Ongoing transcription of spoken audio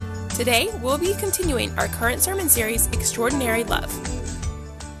Today, we'll be continuing our current sermon series, Extraordinary Love.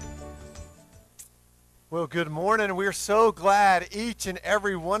 Well, good morning. We're so glad each and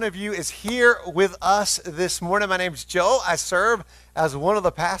every one of you is here with us this morning. My name's Joe. I serve as one of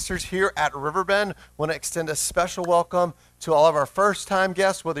the pastors here at Riverbend. I want to extend a special welcome to all of our first-time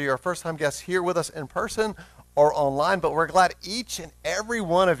guests, whether you're a first-time guest here with us in person or online. But we're glad each and every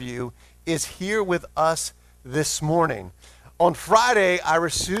one of you is here with us this morning. On Friday, I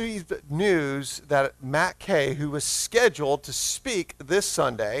received news that Matt Kay, who was scheduled to speak this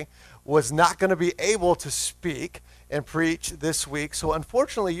Sunday, was not going to be able to speak and preach this week. So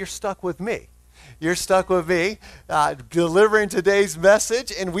unfortunately, you're stuck with me. You're stuck with me delivering today's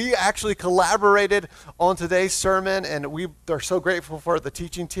message. And we actually collaborated on today's sermon. And we are so grateful for the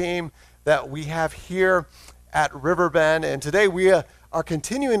teaching team that we have here at Riverbend. And today we are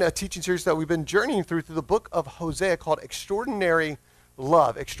continuing a teaching series that we've been journeying through the book of Hosea called Extraordinary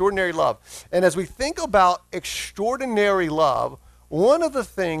Love. Extraordinary Love. And as we think about extraordinary love, one of the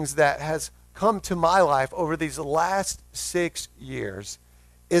things that has come to my life over these last 6 years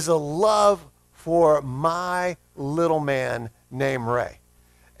is a love for my little man named Ray.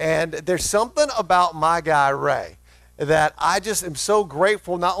 And there's something about my guy Ray that I just am so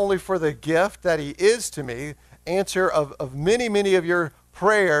grateful, not only for the gift that he is to me, answer of many, many of your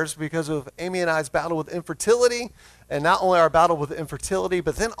prayers because of Amy and I's battle with infertility, and not only our battle with infertility,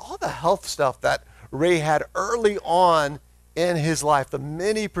 but then all the health stuff that Ray had early on in his life, the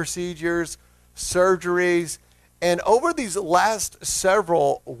many procedures, surgeries. And over these last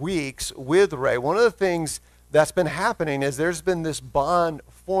several weeks with Ray, one of the things that's been happening is there's been this bond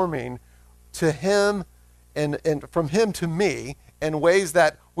forming to him and from him to me in ways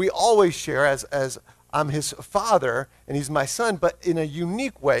that we always share as I'm his father and he's my son, but in a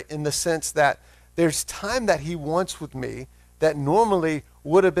unique way, in the sense that there's time that he wants with me that normally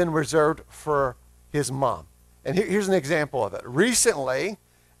would have been reserved for his mom. And here's an example of it. Recently,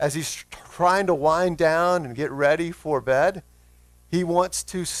 as he's trying to wind down and get ready for bed, he wants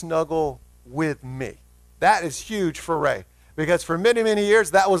to snuggle with me. That is huge for Ray, because for many, many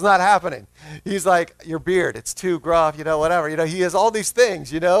years, that was not happening. He's like, your beard, it's too gruff, whatever. He has all these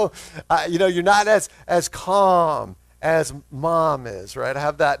things, you're not as calm as mom is, right? I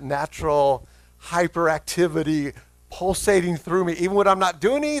have that natural hyperactivity pulsating through me, even when I'm not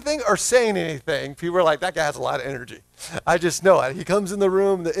doing anything or saying anything. People are like, that guy has a lot of energy. I just know it. He comes in the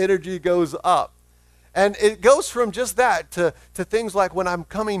room, the energy goes up. And it goes from just that to things like when I'm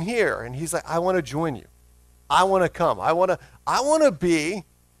coming here and he's like, I want to join you. I want to come. I want to be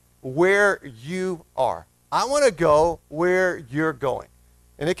where you are. I want to go where you're going.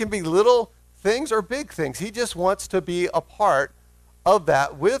 And it can be little things or big things. He just wants to be a part of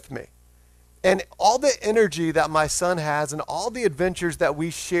that with me. And all the energy that my son has and all the adventures that we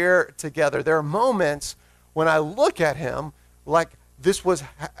share together, there are moments when I look at him like this was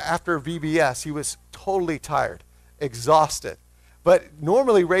after VBS. He was totally tired, exhausted. But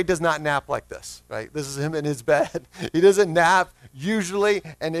normally Ray does not nap like this, right? This is him in his bed. He doesn't nap usually,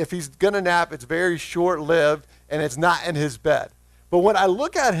 and if he's going to nap, it's very short-lived, and it's not in his bed. But when I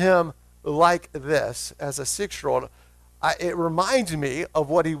look at him like this as a 6-year-old, it reminds me of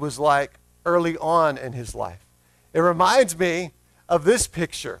what he was like early on in his life. It reminds me of this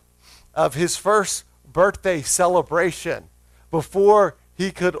picture of his first birthday celebration before he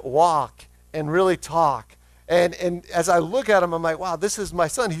could walk and really talk. And as I look at him, I'm like, wow, this is my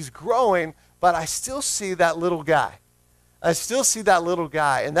son. He's growing, but I still see that little guy. I still see that little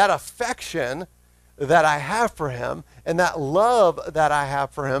guy, and that affection that I have for him and that love that I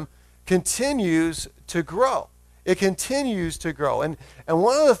have for him continues to grow. It continues to grow. And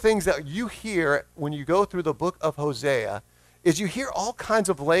one of the things that you hear when you go through the book of Hosea is you hear all kinds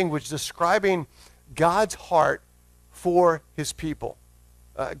of language describing God's heart for his people.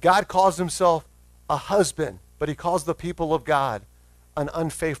 God calls himself a husband, but he calls the people of God an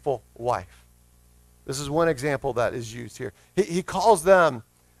unfaithful wife. This is one example that is used here. He calls them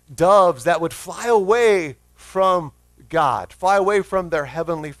doves that would fly away from God, fly away from their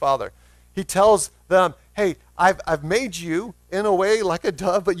heavenly Father. He tells them, hey, I've made you in a way like a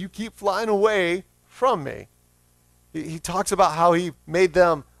dove, but you keep flying away from me. He talks about how he made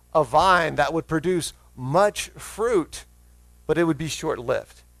them a vine that would produce much fruit, but it would be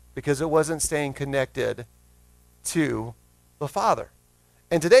short-lived because it wasn't staying connected to the Father.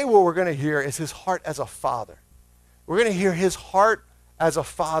 And today what we're going to hear is his heart as a father. We're going to hear his heart as a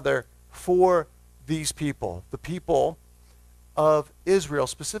father for these people, the people of Israel,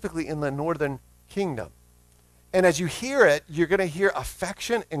 specifically in the northern kingdom. And as you hear it, you're going to hear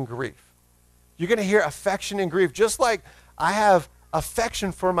affection and grief. You're going to hear affection and grief, just like I have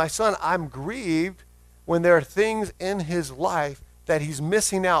affection for my son. I'm grieved when there are things in his life that he's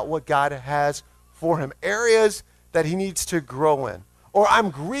missing out what God has for him, areas that he needs to grow in. Or I'm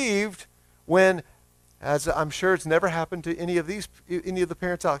grieved when, as I'm sure it's never happened to any of the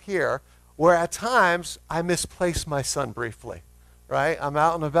parents out here, where at times I misplace my son briefly, right? I'm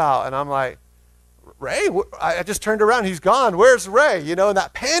out and about and I'm like, Ray, I just turned around, he's gone. Where's Ray? You know, and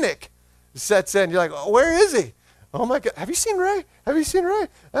that panic sets in. You're like, oh, where is he? Oh my God, have you seen Ray? Have you seen Ray?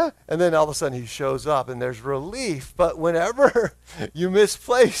 And then all of a sudden he shows up and there's relief. But whenever you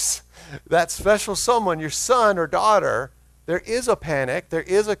misplace that special someone, your son or daughter, there is a panic, there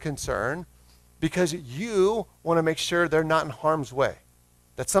is a concern, because you want to make sure they're not in harm's way,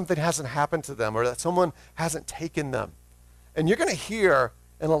 that something hasn't happened to them or that someone hasn't taken them. And you're going to hear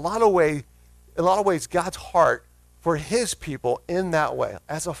in a lot of ways God's heart for his people in that way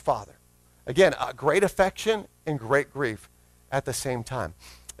as a father. Again, a great affection and great grief at the same time.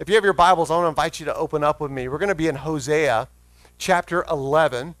 If you have your Bibles, I want to invite you to open up with me. We're going to be in Hosea chapter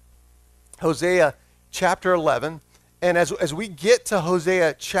 11. Hosea chapter 11. And as we get to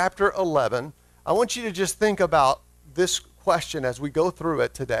Hosea chapter 11, I want you to just think about this question as we go through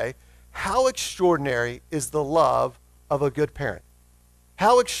it today. How extraordinary is the love of a good parent?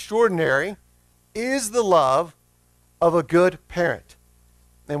 How extraordinary is the love of a good parent?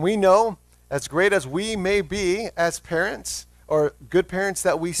 And we know, as great as we may be as parents, or good parents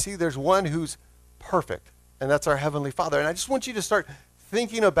that we see, there's one who's perfect, and that's our Heavenly Father. And I just want you to start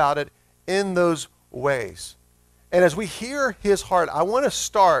thinking about it in those ways. And as we hear his heart, I want to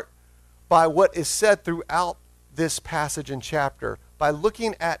start by what is said throughout this passage and chapter by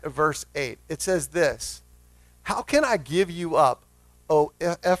looking at verse 8. It says this: how can I give you up, O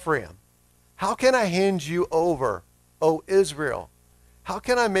Ephraim? How can I hand you over, O Israel? How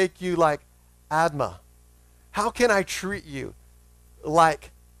can I make you like Admah? How can I treat you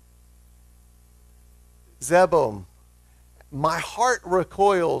like Zeboim? My heart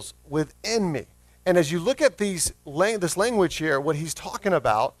recoils within me. And as you look at this language here, what he's talking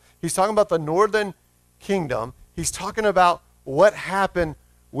about the northern kingdom. He's talking about what happened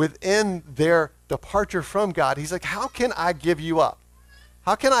within their departure from God. He's like, how can I give you up?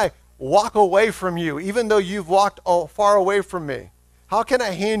 How can I walk away from you, even though you've walked far away from me? How can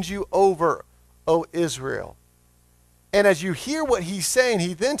I hand you over, O Israel? And as you hear what he's saying,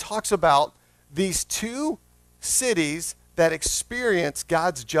 he then talks about these two cities that experienced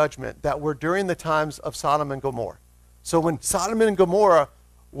God's judgment that were during the times of Sodom and Gomorrah. So when Sodom and Gomorrah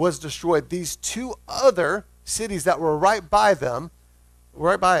was destroyed, these two other cities that were right by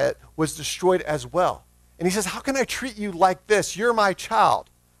it, was destroyed as well. And he says, how can I treat you like this? You're my child.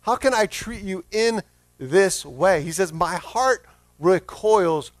 How can I treat you in this way? He says, my heart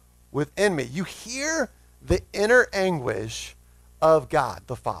recoils within me. You hear the inner anguish of God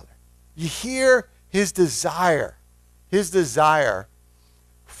the Father. You hear his desire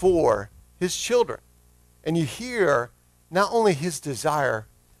for his children. And you hear not only his desire,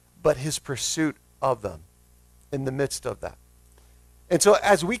 but his pursuit of them in the midst of that. And so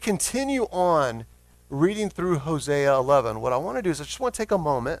as we continue on reading through Hosea 11, what I want to do is I just want to take a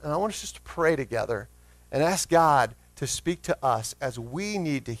moment and I want us just to pray together and ask God to speak to us as we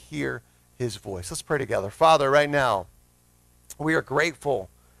need to hear his voice. Let's pray together. Father, right now, we are grateful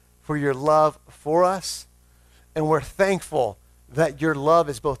for your love for us, and we're thankful that your love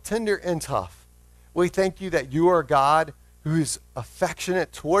is both tender and tough. We thank you that you are God who is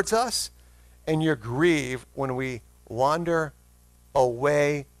affectionate towards us, and you're grieved when we wander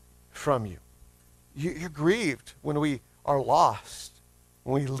away from you. You're grieved when we are lost,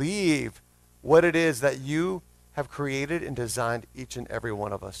 when we leave what it is that you have created and designed each and every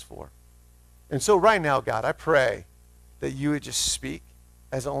one of us for. And so right now, God, I pray that you would just speak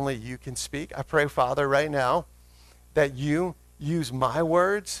as only you can speak. I pray, Father, right now that you use my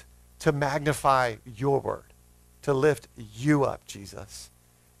words to magnify your word, to lift you up, Jesus.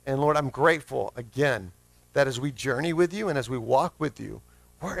 And Lord, I'm grateful again that as we journey with you and as we walk with you,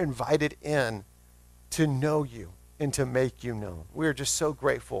 we're invited in to know you and to make you known. We are just so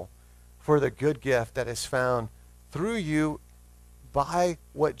grateful for the good gift that is found through you by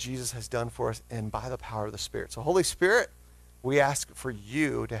what Jesus has done for us and by the power of the Spirit. So Holy Spirit, we ask for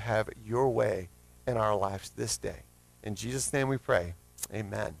you to have your way in our lives this day. In Jesus' name we pray.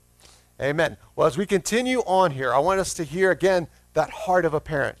 Amen. Amen. Well, as we continue on here, I want us to hear again that heart of a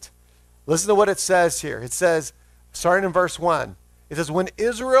parent. Listen to what it says here. It says, starting in verse 1, it says, when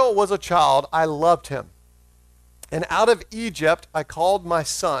Israel was a child, I loved him. And out of Egypt I called my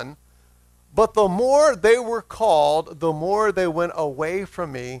son. But the more they were called, the more they went away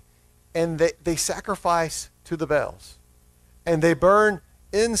from me, and they sacrificed to the Baals. and they burn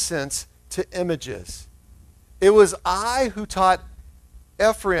incense to images. It was I who taught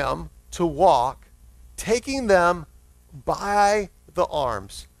Ephraim to walk, taking them by the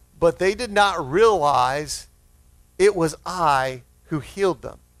arms, but they did not realize it was I who healed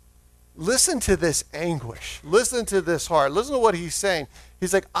them. Listen to this anguish. Listen to this heart. Listen to what he's saying.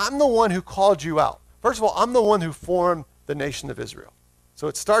 He's like, I'm the one who called you out. First of all, I'm the one who formed the nation of Israel. So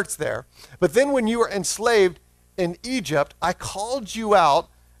it starts there. But then when you were enslaved in Egypt, I called you out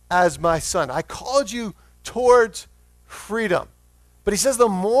as my son. I called you towards freedom. But he says, the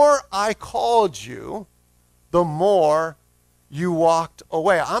more I called you, the more you walked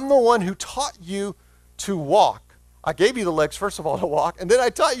away. I'm the one who taught you to walk. I gave you the legs, first of all, to walk, and then I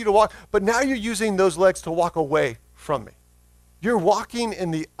taught you to walk, but now you're using those legs to walk away from me. You're walking in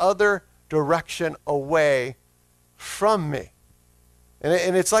the other direction away from me.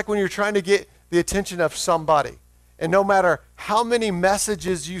 And it's like when you're trying to get the attention of somebody, and no matter how many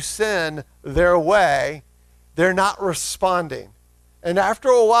messages you send their way, they're not responding. And after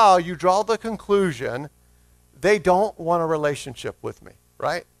a while, you draw the conclusion, they don't want a relationship with me,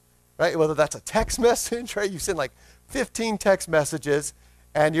 right? Right? Whether that's a text message, right? You send like 15 text messages,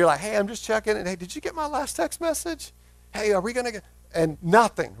 and you're like, hey, I'm just checking, and hey, did you get my last text message? Hey, are we going to get, and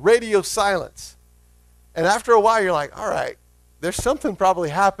nothing, radio silence. And after a while, you're like, all right, there's something probably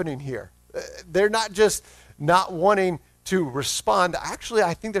happening here. They're not just not wanting to respond. Actually,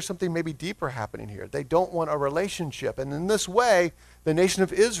 I think there's something maybe deeper happening here. They don't want a relationship. And in this way, the nation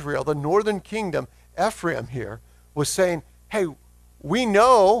of Israel, the northern kingdom, Ephraim here, was saying, hey, we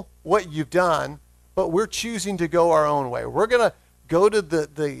know what you've done, but we're choosing to go our own way. We're going to go to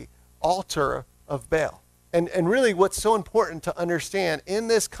the altar of Baal. And really what's so important to understand in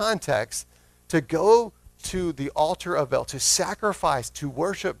this context, to go to the altar of Baal, to sacrifice, to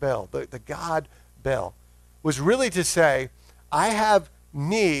worship Baal, the god Baal, was really to say, I have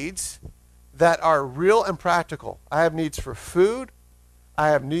needs that are real and practical. I have needs for food. I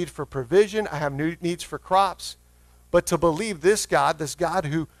have need for provision. I have needs for crops. But to believe this God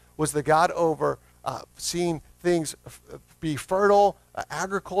who was the God over seeing things be fertile,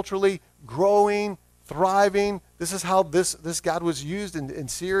 agriculturally growing, thriving. This is how this God was used in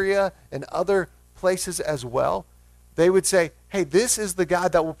Syria and other places as well. They would say, hey, this is the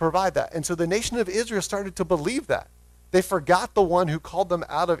God that will provide that. And so the nation of Israel started to believe that. They forgot the one who called them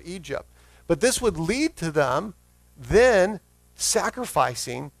out of Egypt. But this would lead to them then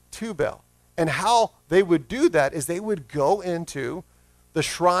sacrificing to Baal. And how they would do that is they would go into the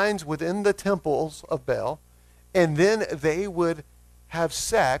shrines within the temples of Baal, and then they would have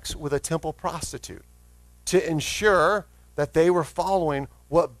sex with a temple prostitute to ensure that they were following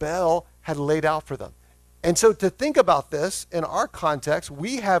what Baal had laid out for them. And so to think about this in our context,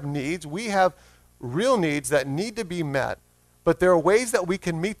 we have needs, we have real needs that need to be met, but there are ways that we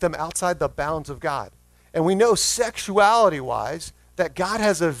can meet them outside the bounds of God. And we know sexuality-wise that God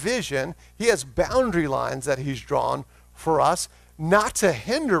has a vision. He has boundary lines that he's drawn for us, not to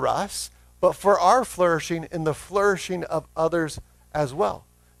hinder us, but for our flourishing and the flourishing of others as well.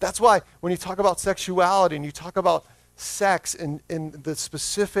 That's why when you talk about sexuality and you talk about sex and the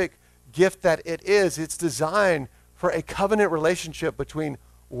specific gift that it is, it's designed for a covenant relationship between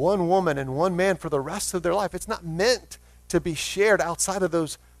one woman and one man for the rest of their life. It's not meant to be shared outside of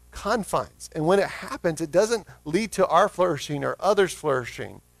those confines. And when it happens, it doesn't lead to our flourishing or others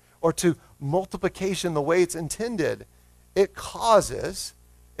flourishing or to multiplication the way it's intended. It causes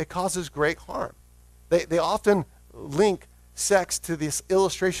great harm. They often link sex to this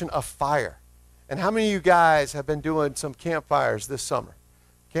illustration of fire. And how many of you guys have been doing some campfires this summer?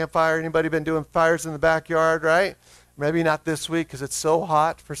 Campfire, anybody been doing fires in the backyard, right? Maybe not this week because it's so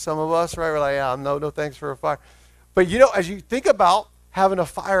hot for some of us, right? We're like, yeah, no thanks for a fire. But you know, as you think about having a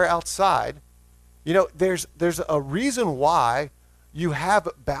fire outside, you know, there's a reason why you have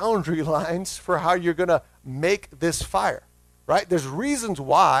boundary lines for how you're going to make this fire, right? There's reasons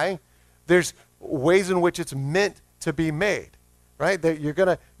why there's ways in which it's meant to be made, right? That you're going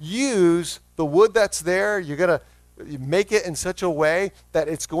to use the wood that's there. You're going to make it in such a way that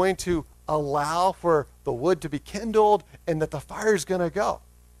it's going to allow for the wood to be kindled and that the fire is going to go.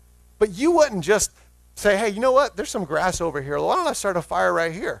 But you wouldn't just say, hey, you know what? There's some grass over here. Why don't I start a fire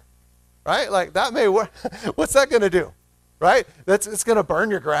right here? Right? Like that may work. What's that going to do? Right? It's going to burn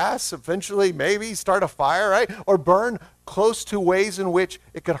your grass, eventually maybe start a fire, right? Or burn close to ways in which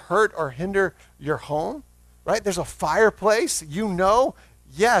it could hurt or hinder your home, right? There's a fireplace. You know,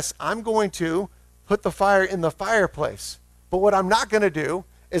 yes, I'm going to put the fire in the fireplace. But what I'm not going to do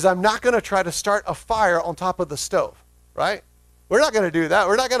is I'm not going to try to start a fire on top of the stove, right? We're not going to do that.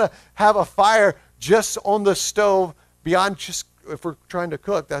 We're not going to have a fire just on the stove beyond just, if we're trying to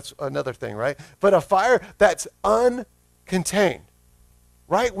cook, that's another thing, right? But a fire that's uncontained,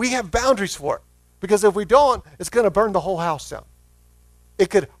 right? We have boundaries for it. Because if we don't, it's going to burn the whole house down. It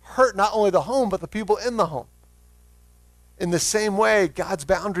could hurt not only the home, but the people in the home. In the same way, God's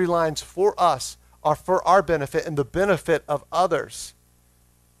boundary lines for us are for our benefit and the benefit of others.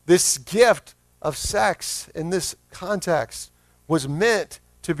 This gift of sex in this context was meant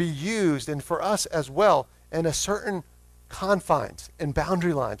to be used, and for us as well, in a certain confines and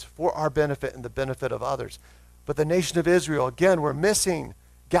boundary lines for our benefit and the benefit of others. But the nation of Israel, again, we're missing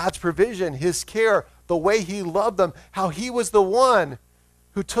God's provision, his care, the way he loved them, how he was the one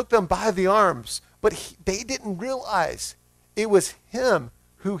who took them by the arms. But they didn't realize it was him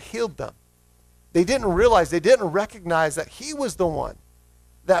who healed them. They didn't realize, they didn't recognize that he was the one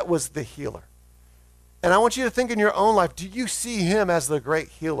that was the healer. And I want you to think in your own life, do you see him as the great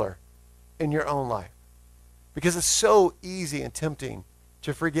healer in your own life? Because it's so easy and tempting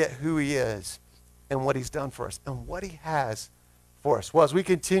to forget who he is and what he's done for us and what he has for us. Well, as we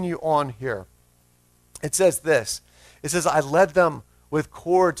continue on here, it says this. It says, I led them with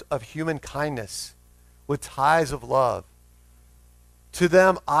cords of human kindness, with ties of love. To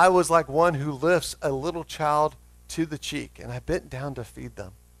them, I was like one who lifts a little child to the cheek, and I bent down to feed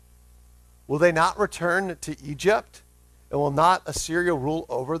them. Will they not return to Egypt? And will not Assyria rule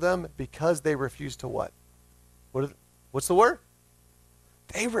over them because they refuse to what? What's the word?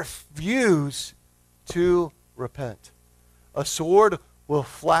 They refuse to repent. A sword will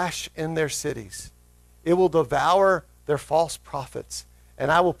flash in their cities. It will devour their false prophets,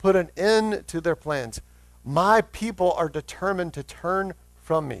 and I will put an end to their plans. My people are determined to turn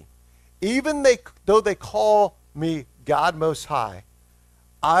from me. Even though they call me God Most High,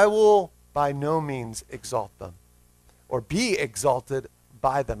 I will by no means exalt them, or be exalted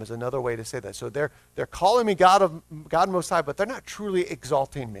by them is another way to say that. So they're calling me God Most High, but they're not truly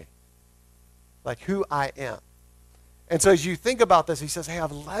exalting me, like who I am. And so as you think about this, he says, hey,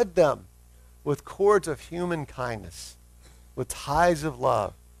 I've led them with cords of human kindness, with ties of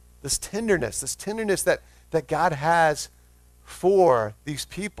love, this tenderness that God has for these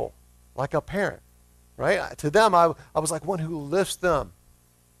people, like a parent, right? To them, I was like one who lifts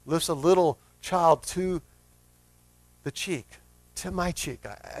a little child to the cheek, to my cheek.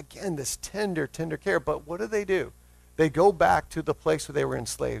 Again, this tender care. But what do? They go back to the place where they were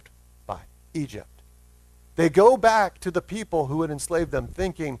enslaved by, Egypt. They go back to the people who had enslaved them,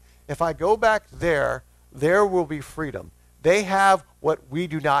 thinking, if I go back there will be freedom. They have what we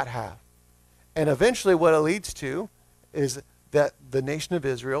do not have. And eventually what it leads to is that the nation of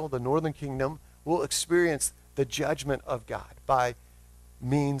Israel, the northern kingdom, will experience the judgment of God by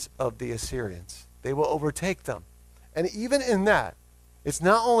means of the Assyrians. They will overtake them. And even in that, it's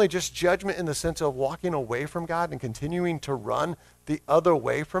not only just judgment in the sense of walking away from God and continuing to run the other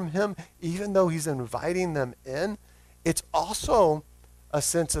way from him, even though he's inviting them in, it's also a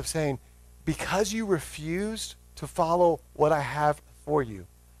sense of saying, because you refused to follow what I have for you,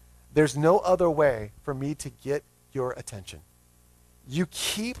 there's no other way for me to get your attention. You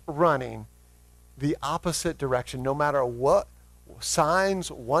keep running the opposite direction, no matter what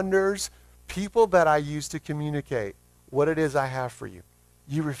signs, wonders, people that I use to communicate what it is I have for you.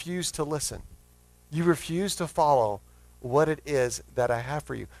 You refuse to listen. You refuse to follow what it is that I have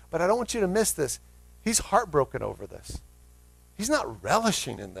for you. But I don't want you to miss this. He's heartbroken over this. He's not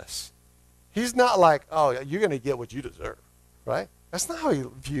relishing in this. He's not like, oh, you're going to get what you deserve, right? That's not how he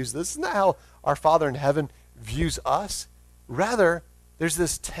views this. It's not how our Father in heaven views us. Rather, there's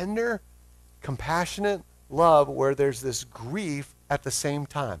this tender, compassionate love where there's this grief at the same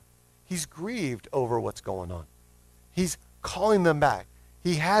time. He's grieved over what's going on. He's calling them back.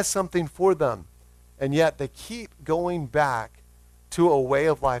 He has something for them, and yet they keep going back to a way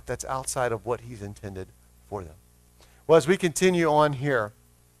of life that's outside of what he's intended for them. Well, as we continue on here,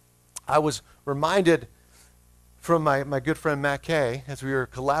 I was reminded from my good friend Matt Kay, as we were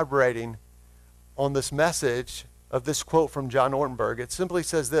collaborating on this message, of this quote from John Ortenberg. It simply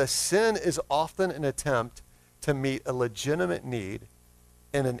says this: sin is often an attempt to meet a legitimate need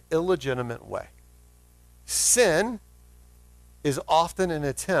in an illegitimate way. Sin is often an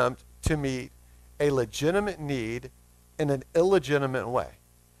attempt to meet a legitimate need in an illegitimate way.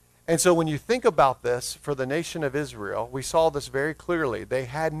 And so when you think about this, for the nation of Israel, we saw this very clearly. They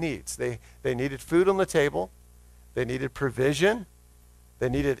had needs. They needed food on the table. They needed provision. They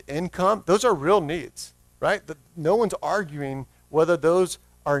needed income. Those are real needs, right? No one's arguing whether those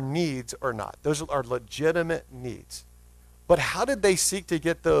are needs or not. Those are legitimate needs. But how did they seek to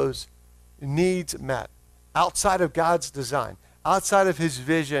get those needs met outside of God's design, outside of his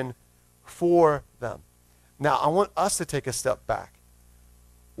vision for them? Now, I want us to take a step back.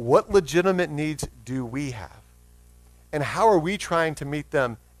 What legitimate needs do we have? And how are we trying to meet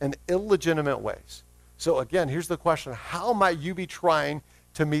them in illegitimate ways? So again, here's the question. How might you be trying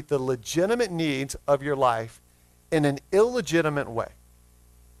to meet the legitimate needs of your life in an illegitimate way?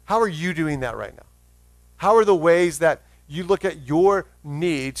 How are you doing that right now? How are the ways that you look at your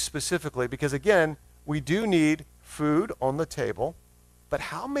needs specifically? Because again, we do need food on the table, but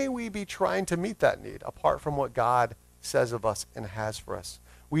how may we be trying to meet that need apart from what God says of us and has for us?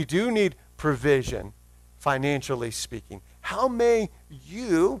 We do need provision, financially speaking. How may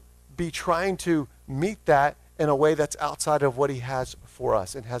you be trying to meet that in a way that's outside of what he has for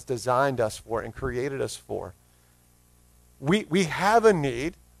us and has designed us for and created us for? We have a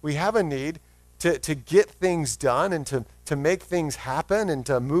need. We have a need to get things done and to make things happen and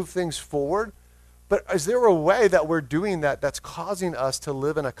to move things forward. But is there a way that we're doing that that's causing us to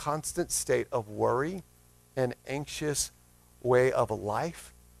live in a constant state of worry and anxious way of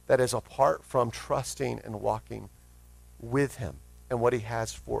life that is apart from trusting and walking with him and what he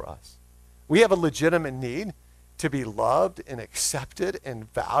has for us? We have a legitimate need to be loved and accepted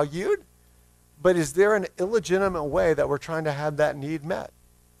and valued, but is there an illegitimate way that we're trying to have that need met?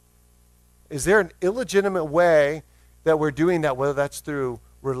 Is there an illegitimate way that we're doing that, whether that's through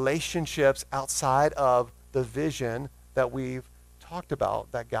relationships outside of the vision that we've talked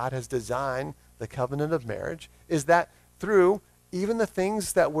about, that God has designed, the covenant of marriage? Is that through even the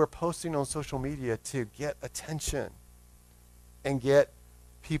things that we're posting on social media to get attention and get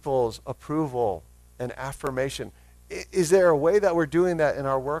people's approval and affirmation? Is there a way that we're doing that in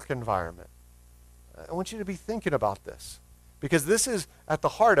our work environment? I want you to be thinking about this, because this is at the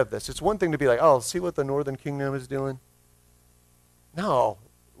heart of this. It's one thing to be like, oh, see what the Northern Kingdom is doing? No,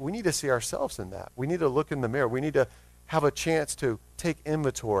 we need to see ourselves in that. We need to look in the mirror. We need to have a chance to take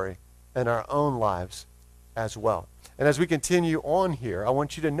inventory in our own lives as well. And as we continue on here, I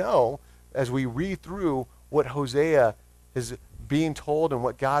want you to know, as we read through what Hosea is being told and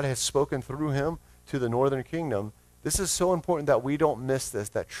what God has spoken through him to the Northern Kingdom, this is so important that we don't miss this,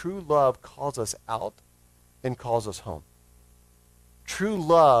 that true love calls us out and calls us home. True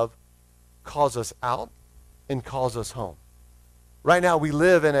love calls us out and calls us home. Right now, we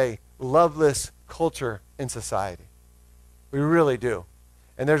live in a loveless culture in society. We really do.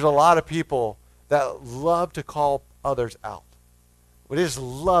 And there's a lot of people that love to call others out. We just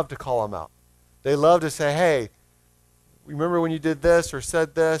love to call them out. They love to say, hey, remember when you did this or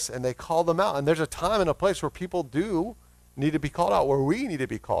said this? And they call them out. And there's a time and a place where people do need to be called out, where we need to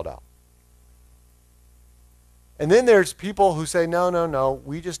be called out. And then there's people who say, no,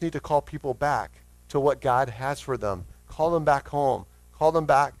 we just need to call people back to what God has for them. Call them back home. Call them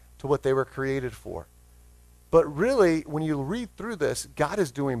back to what they were created for. But really, when you read through this, God is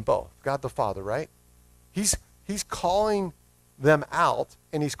doing both. God the Father, right? He's calling them out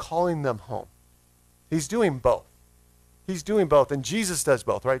and he's calling them home. He's doing both. He's doing both. And Jesus does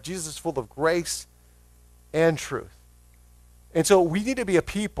both, right? Jesus is full of grace and truth. And so we need to be a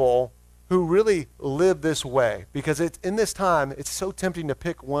people who really live this way, because it's in this time, it's so tempting to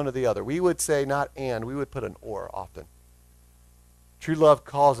pick one or the other. We would say not and, we would put an or often. True love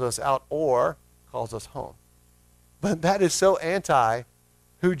calls us out or calls us home. But that is so anti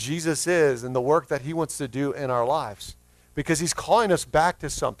who Jesus is and the work that he wants to do in our lives, because he's calling us back to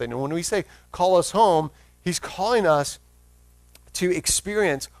something. And when we say call us home, he's calling us to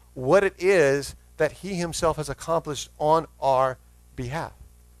experience what it is that he himself has accomplished on our behalf.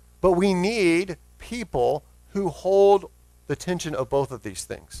 But we need people who hold the tension of both of these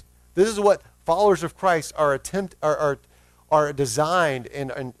things. This is what followers of Christ are designed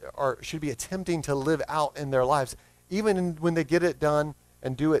and should be attempting to live out in their lives, even when they get it done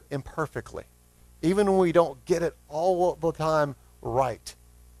and do it imperfectly. Even when we don't get it all the time right.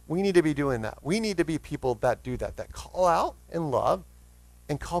 We need to be doing that. We need to be people that do that, that call out in love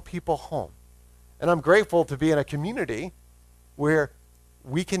and call people home. And I'm grateful to be in a community where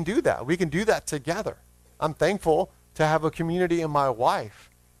we can do that. We can do that together. I'm thankful to have a community in my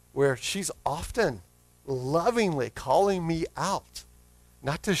wife where she's often lovingly calling me out,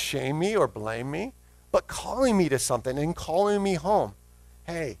 not to shame me or blame me, but calling me to something and calling me home.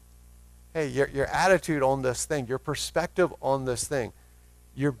 Hey, your attitude on this thing, your perspective on this thing,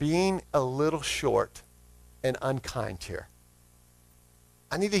 you're being a little short and unkind here.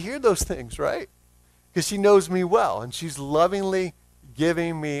 I need to hear those things, right? Because she knows me well, and she's lovingly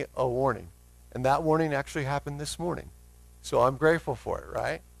giving me a warning. And that warning actually happened this morning. So I'm grateful for it,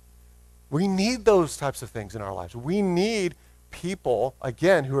 right? We need those types of things in our lives. We need people,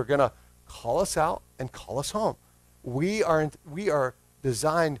 again, who are going to call us out and call us home. We are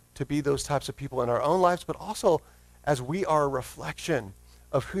designed to be those types of people in our own lives, but also as we are a reflection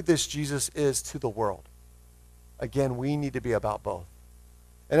of who this Jesus is to the world. Again, we need to be about both.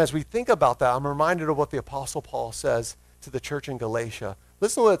 And as we think about that, I'm reminded of what the Apostle Paul says to the church in Galatia.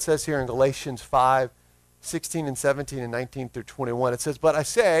 Listen to what it says here in Galatians 5:16 and 17 and 19 through 21. It says, "But I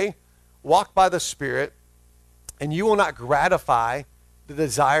say, walk by the Spirit, and you will not gratify the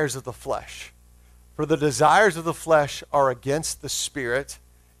desires of the flesh. For the desires of the flesh are against the Spirit,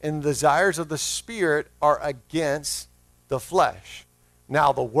 and the desires of the Spirit are against the flesh.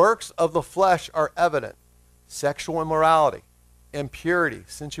 Now the works of the flesh are evident: sexual immorality, impurity,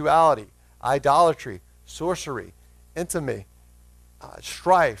 sensuality, idolatry, sorcery, intimacy,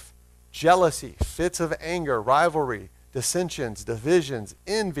 strife, jealousy, fits of anger, rivalry, dissensions, divisions,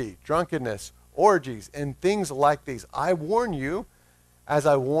 envy, drunkenness, orgies, and things like these. I warn you, as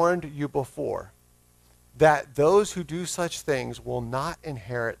I warned you before, that those who do such things will not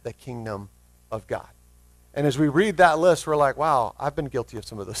inherit the kingdom of God." And as we read that list, we're like, wow, I've been guilty of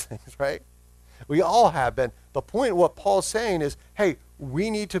some of those things, right? We all have been. The point of what Paul's saying is, hey, we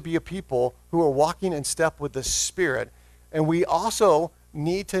need to be a people who are walking in step with the Spirit. And we also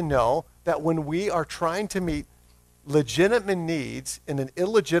need to know that when we are trying to meet legitimate needs in an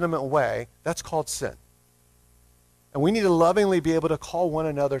illegitimate way, that's called sin. And we need to lovingly be able to call one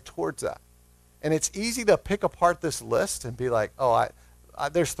another towards that. And it's easy to pick apart this list and be like, oh,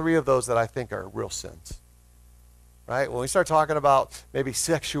 there's 3 of those that I think are real sins. Right? When we start talking about maybe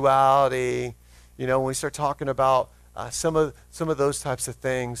sexuality, when we start talking about some of those types of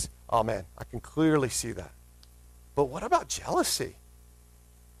things, oh man, I can clearly see that. But what about jealousy?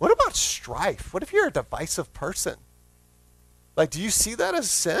 What about strife? What if you're a divisive person? Like, do you see that as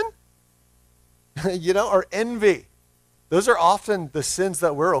sin? Or envy. Those are often the sins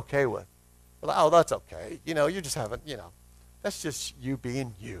that we're okay with. We're like, oh, that's okay. You just haven't, that's just you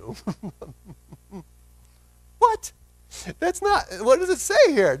being you. What? That's not, what does it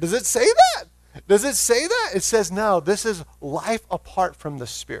say here? Does it say that? Does it say that? It says, no, this is life apart from the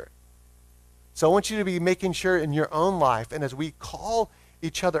Spirit. So I want you to be making sure in your own life, and as we call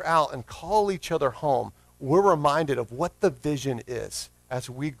each other out and call each other home, we're reminded of what the vision is as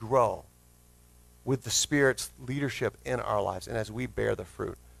we grow with the Spirit's leadership in our lives and as we bear the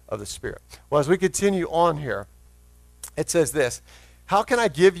fruit of the Spirit. Well, as we continue on here, it says this: how can I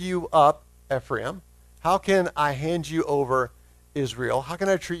give you up, Ephraim? How can I hand you over, Israel? How can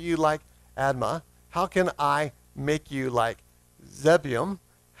I treat you like Admah? How can I make you like Zebulun?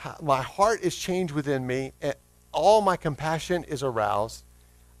 My heart is changed within me, and all my compassion is aroused.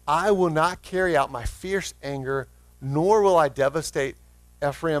 I will not carry out my fierce anger, nor will I devastate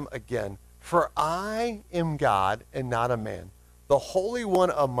Ephraim again. For I am God and not a man, the Holy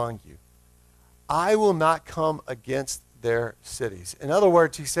One among you. I will not come against their cities. In other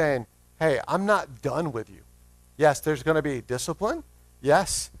words, he's saying, hey, I'm not done with you. Yes, there's going to be discipline.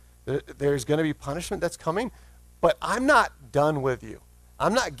 Yes, there's going to be punishment that's coming. But I'm not done with you.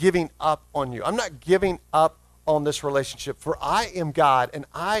 I'm not giving up on you. I'm not giving up on this relationship. For I am God and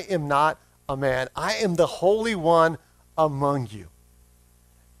I am not a man. I am the Holy One among you.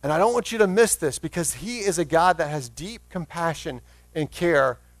 And I don't want you to miss this, because he is a God that has deep compassion and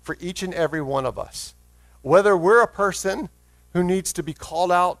care for each and every one of us. Whether we're a person who needs to be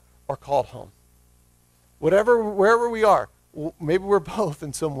called out or called home. Wherever we are, maybe we're both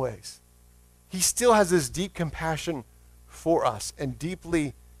in some ways. He still has this deep compassion for us and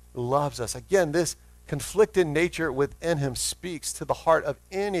deeply loves us. Again, this conflicted nature within him speaks to the heart of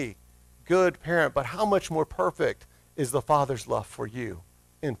any good parent, but how much more perfect is the Father's love for you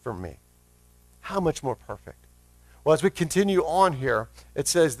and for me? How much more perfect? Well, as we continue on here, it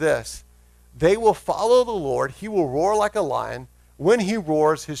says this: they will follow the Lord. He will roar like a lion. When he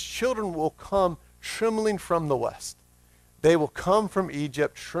roars, his children will come trembling from the west. They will come from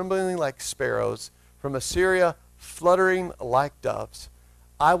Egypt trembling like sparrows, from Assyria fluttering like doves.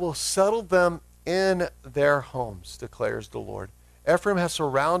 I will settle them in their homes, declares the Lord. Ephraim has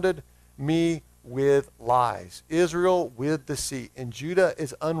surrounded me with lies, Israel with deceit, and Judah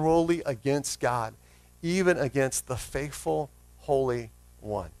is unruly against God, even against the faithful Holy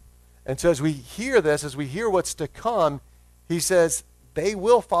One. And so as we hear this, as we hear what's to come, he says they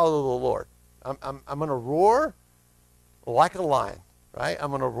will follow the Lord. I'm going to roar like a lion, right? I'm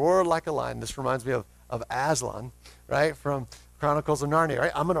going to roar like a lion. This reminds me of Aslan, right, from Chronicles of Narnia,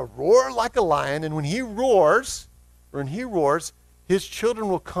 right? I'm going to roar like a lion, and when he roars, his children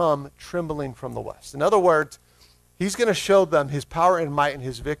will come trembling from the west. In other words, he's going to show them his power and might and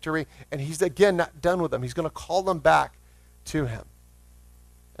his victory, and he's, again, not done with them. He's going to call them back to him.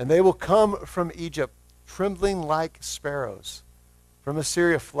 And they will come from Egypt trembling like sparrows. from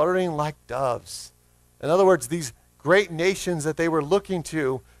Assyria flirting like doves. In other words, these great nations that they were looking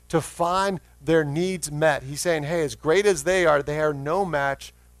to find their needs met. He's saying, hey, as great as they are no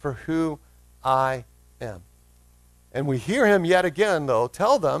match for who I am. And we hear him yet again, though,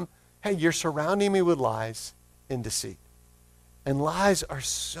 tell them, hey, you're surrounding me with lies and deceit. And lies are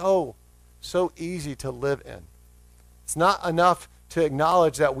so easy to live in. It's not enough to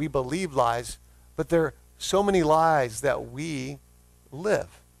acknowledge that we believe lies, but there are so many lies that we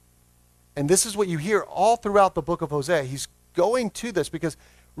live. And this is what you hear all throughout the book of Hosea. He's going to this because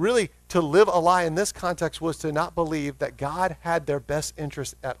really to live a lie in this context was to not believe that God had their best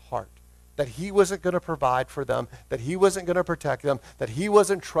interest at heart, that he wasn't going to provide for them, that he wasn't going to protect them, that he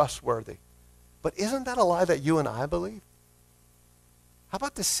wasn't trustworthy. But isn't that a lie that you and I believe? How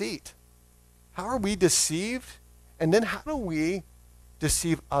about deceit? How are we deceived? And then how do we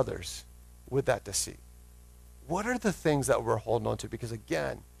deceive others with that deceit? What are the things that we're holding on to? Because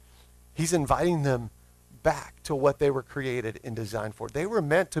again, he's inviting them back to what they were created and designed for. They were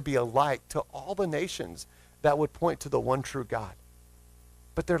meant to be a light to all the nations that would point to the one true God.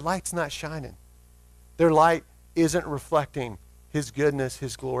 But their light's not shining. Their light isn't reflecting his goodness,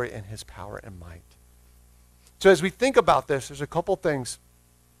 his glory, and his power and might. So as we think about this, there's a couple things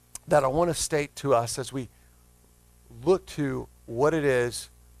that I want to state to us as we look to what it is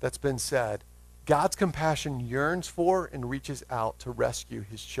that's been said. God's compassion yearns for and reaches out to rescue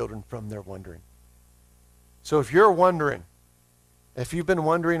his children from their wandering. So if you're wondering, if you've been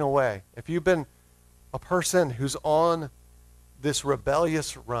wandering away, if you've been a person who's on this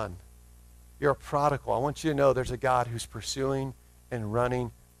rebellious run, you're a prodigal, I want you to know there's a God who's pursuing and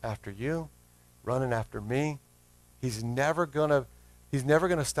running after you, running after me. He's never gonna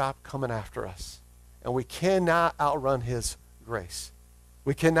stop coming after us. And we cannot outrun his grace.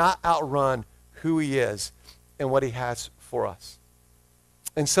 We cannot outrun who he is and what he has for us.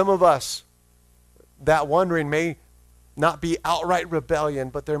 And some of us, that wandering may not be outright rebellion,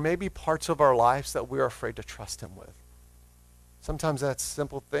 but there may be parts of our lives that we're afraid to trust him with. Sometimes that's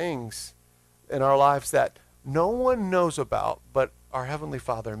simple things in our lives that no one knows about, but our Heavenly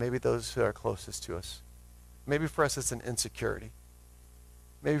Father, maybe those who are closest to us. Maybe for us it's an insecurity.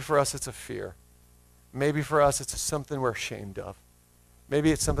 Maybe for us it's a fear. Maybe for us it's something we're ashamed of.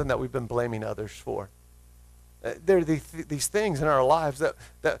 Maybe it's something that we've been blaming others for. There are these things in our lives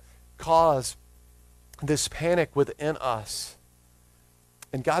that cause this panic within us.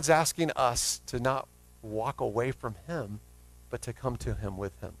 And God's asking us to not walk away from him, but to come to him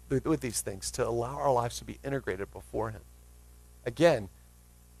with these things, to allow our lives to be integrated before him. Again,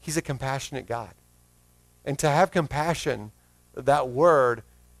 he's a compassionate God. And to have compassion, that word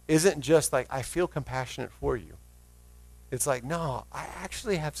isn't just like, I feel compassionate for you. It's like, no, I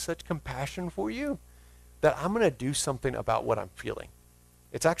actually have such compassion for you that I'm going to do something about what I'm feeling.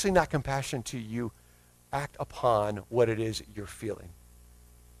 It's actually not compassion to you act upon what it is you're feeling.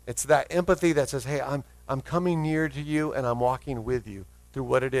 It's that empathy that says, hey, I'm coming near to you and I'm walking with you through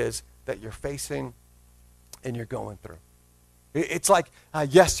what it is that you're facing and you're going through. It's like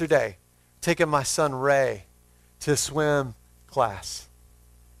yesterday, taking my son Ray to swim class.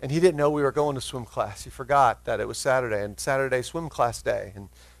 And he didn't know we were going to swim class. He forgot that it was Saturday, and Saturday swim class day. And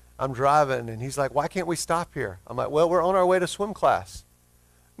I'm driving, and he's like, why can't we stop here? I'm like, well, we're on our way to swim class.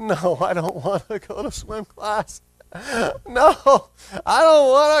 No, I don't want to go to swim class. No, I don't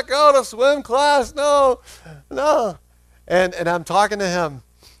want to go to swim class. No. And I'm talking to him,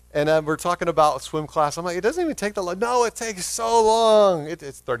 and we're talking about swim class. I'm like, it doesn't even take that long. No, it takes so long.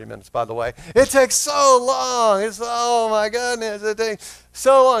 It's 30 minutes, by the way. It takes so long. Oh my goodness, it takes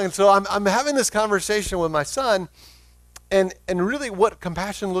so long. And so I'm having this conversation with my son, and really what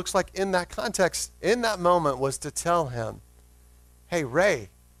compassion looks like in that context, in that moment, was to tell him, hey Ray,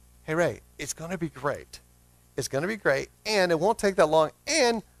 it's going to be great. It's going to be great, and it won't take that long.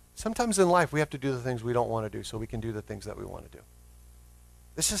 And sometimes in life we have to do the things we don't want to do so we can do the things that we want to do.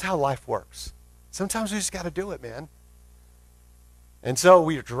 This is how life works. Sometimes we just got to do it, man. And so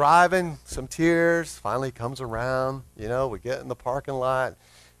we're driving, some tears, finally comes around, we get in the parking lot.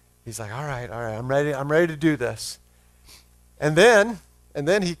 He's like, all right, I'm ready to do this. And then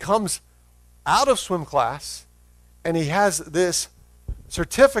he comes out of swim class, and he has this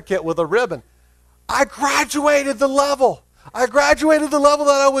certificate with a ribbon. I graduated the level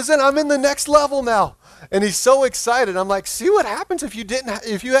that I was in. I'm in the next level now. And he's so excited. I'm like, see what happens if you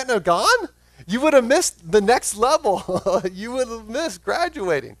hadn't have gone? You would have missed the next level. You would have missed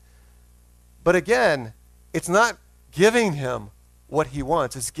graduating. But again, it's not giving him what he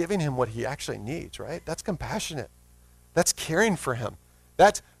wants. It's giving him what he actually needs, right? That's compassionate. That's caring for him.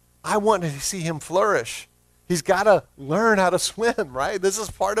 I want to see him flourish. He's got to learn how to swim, right? This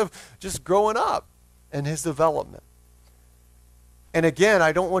is part of just growing up and his development. And again,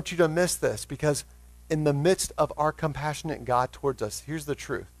 I don't want you to miss this, because in the midst of our compassionate God towards us, here's the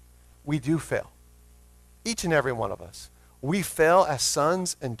truth. We do fail. Each and every one of us. We fail as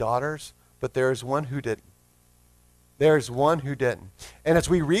sons and daughters, but there is one who didn't. There is one who didn't. And as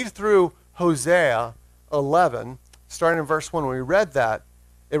we read through Hosea 11, starting in verse 1, when we read that,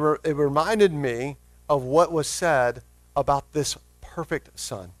 it reminded me of what was said about this perfect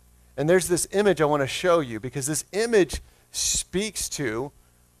son. And there's this image I want to show you, because this image speaks to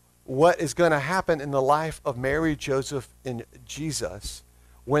what is going to happen in the life of Mary, Joseph, and Jesus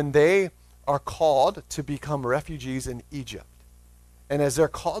when they are called to become refugees in Egypt. And as they're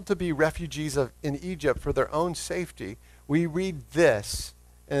called to be refugees in Egypt for their own safety, we read this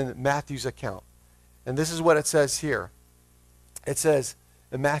in Matthew's account. And this is what it says here. It says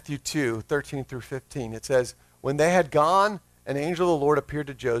in Matthew 2, 13 through 15, it says, when they had gone, an angel of the Lord appeared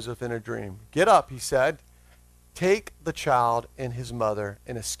to Joseph in a dream. Get up, he said. Take the child and his mother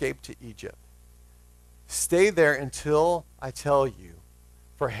and escape to Egypt. Stay there until I tell you,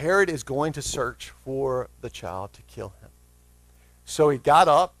 for Herod is going to search for the child to kill him. So he got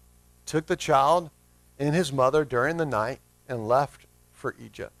up, took the child and his mother during the night, and left for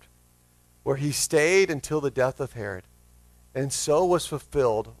Egypt, where he stayed until the death of Herod. And so was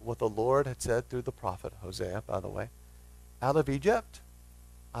fulfilled what the Lord had said through the prophet Hosea, by the way. Out of Egypt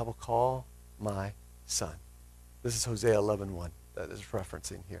I will call my son. This is Hosea 11:1 that is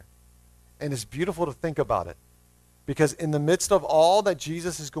referencing here. And it's beautiful to think about it, because in the midst of all that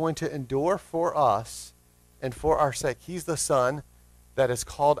Jesus is going to endure for us and for our sake, he's the son that is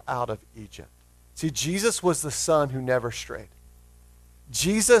called out of Egypt. See, Jesus was the son who never strayed.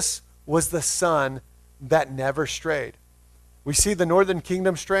 Jesus was the son that never strayed. We see the northern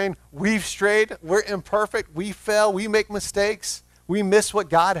kingdom straying. We've strayed. We're imperfect. We fail. We make mistakes. We miss what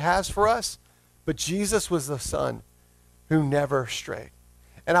God has for us. But Jesus was the son who never strayed.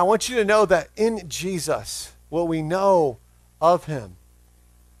 And I want you to know that in Jesus, what we know of him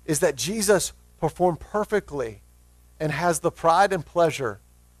is that Jesus performed perfectly and has the pride and pleasure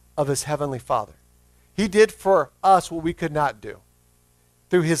of his heavenly Father. He did for us what we could not do.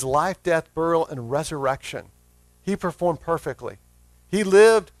 Through his life, death, burial, and resurrection, he performed perfectly. He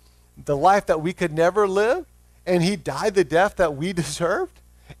lived the life that we could never live, and he died the death that we deserved,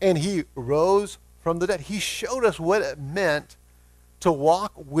 and he rose from the dead. He showed us what it meant to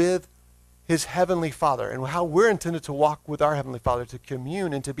walk with his heavenly Father and how we're intended to walk with our heavenly Father, to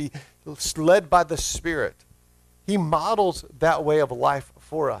commune and to be led by the Spirit. He models that way of life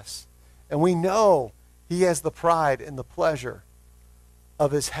for us. And we know he has the pride and the pleasure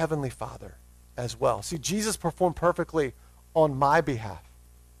of his heavenly Father as well. See, Jesus performed perfectly on my behalf.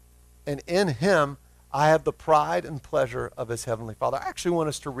 And in him, I have the pride and pleasure of his heavenly Father. I actually want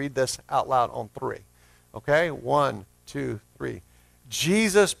us to read this out loud on 3. Okay? 1, 2, 3.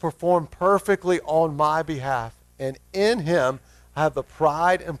 Jesus performed perfectly on my behalf, and in him I have the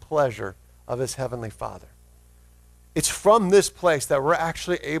pride and pleasure of his heavenly Father. It's from this place that we're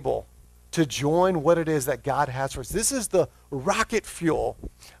actually able to join what it is that God has for us. This is the rocket fuel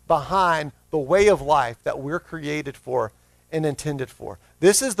behind the way of life that we're created for and intended for.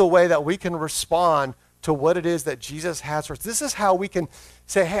 This is the way that we can respond to what it is that Jesus has for us. This is how we can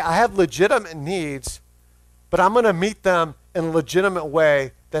say, hey, I have legitimate needs, but I'm going to meet them in a legitimate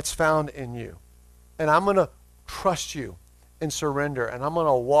way that's found in you. And I'm going to trust you and surrender, and I'm going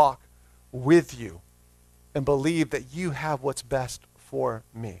to walk with you and believe that you have what's best for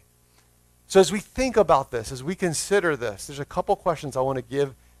me. So as we think about this, as we consider this, there's a couple questions I want to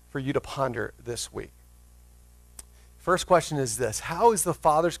give for you to ponder this week. First question is this: how is the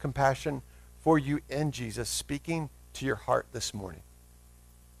Father's compassion for you in Jesus speaking to your heart this morning?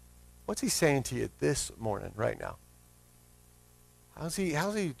 What's he saying to you this morning, right now? How's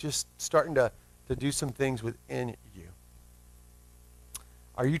he just starting to do some things within you?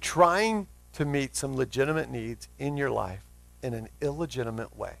 Are you trying to meet some legitimate needs in your life in an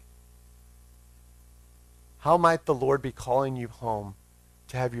illegitimate way? How might the Lord be calling you home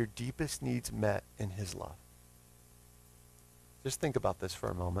to have your deepest needs met in his love? Just think about this for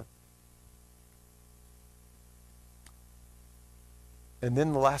a moment. And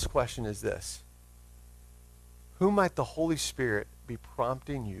then the last question is this: who might the Holy Spirit be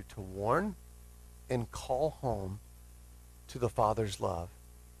prompting you to warn and call home to the Father's love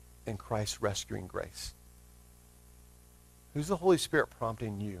and Christ's rescuing grace? Who's the Holy Spirit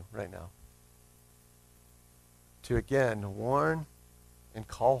prompting you right now to, again, warn and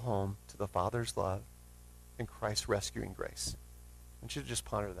call home to the Father's love and Christ's rescuing grace? I want you to just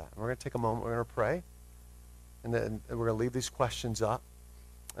ponder that. We're going to take a moment. We're going to pray. And then we're going to leave these questions up.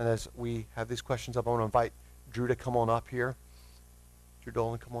 And as we have these questions up, I want to invite Drew to come on up here. Drew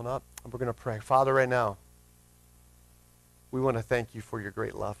Dolan, come on up. And we're going to pray. Father, right now, we want to thank you for your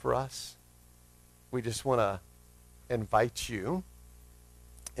great love for us. We just want to invite you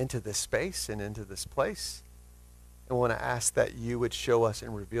into this space and into this place. And want to ask that you would show us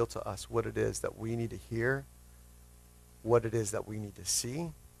and reveal to us what it is that we need to hear, what it is that we need to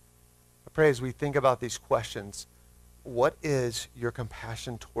see. I pray as we think about these questions, what is your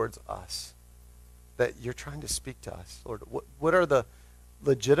compassion towards us that you're trying to speak to us, Lord? What are the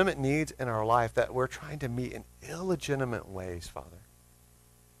legitimate needs in our life that we're trying to meet in illegitimate ways, Father?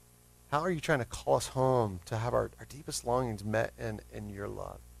 How are you trying to call us home to have our deepest longings met in your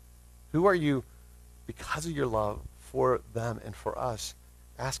love? Who are you, because of your love for them and for us,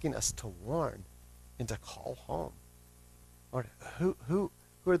 asking us to warn and to call home? Lord, who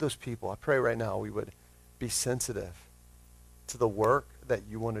are those people? I pray right now we would be sensitive to the work that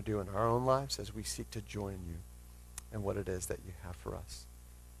you want to do in our own lives as we seek to join you in what it is that you have for us.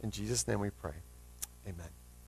 In Jesus' name we pray. Amen.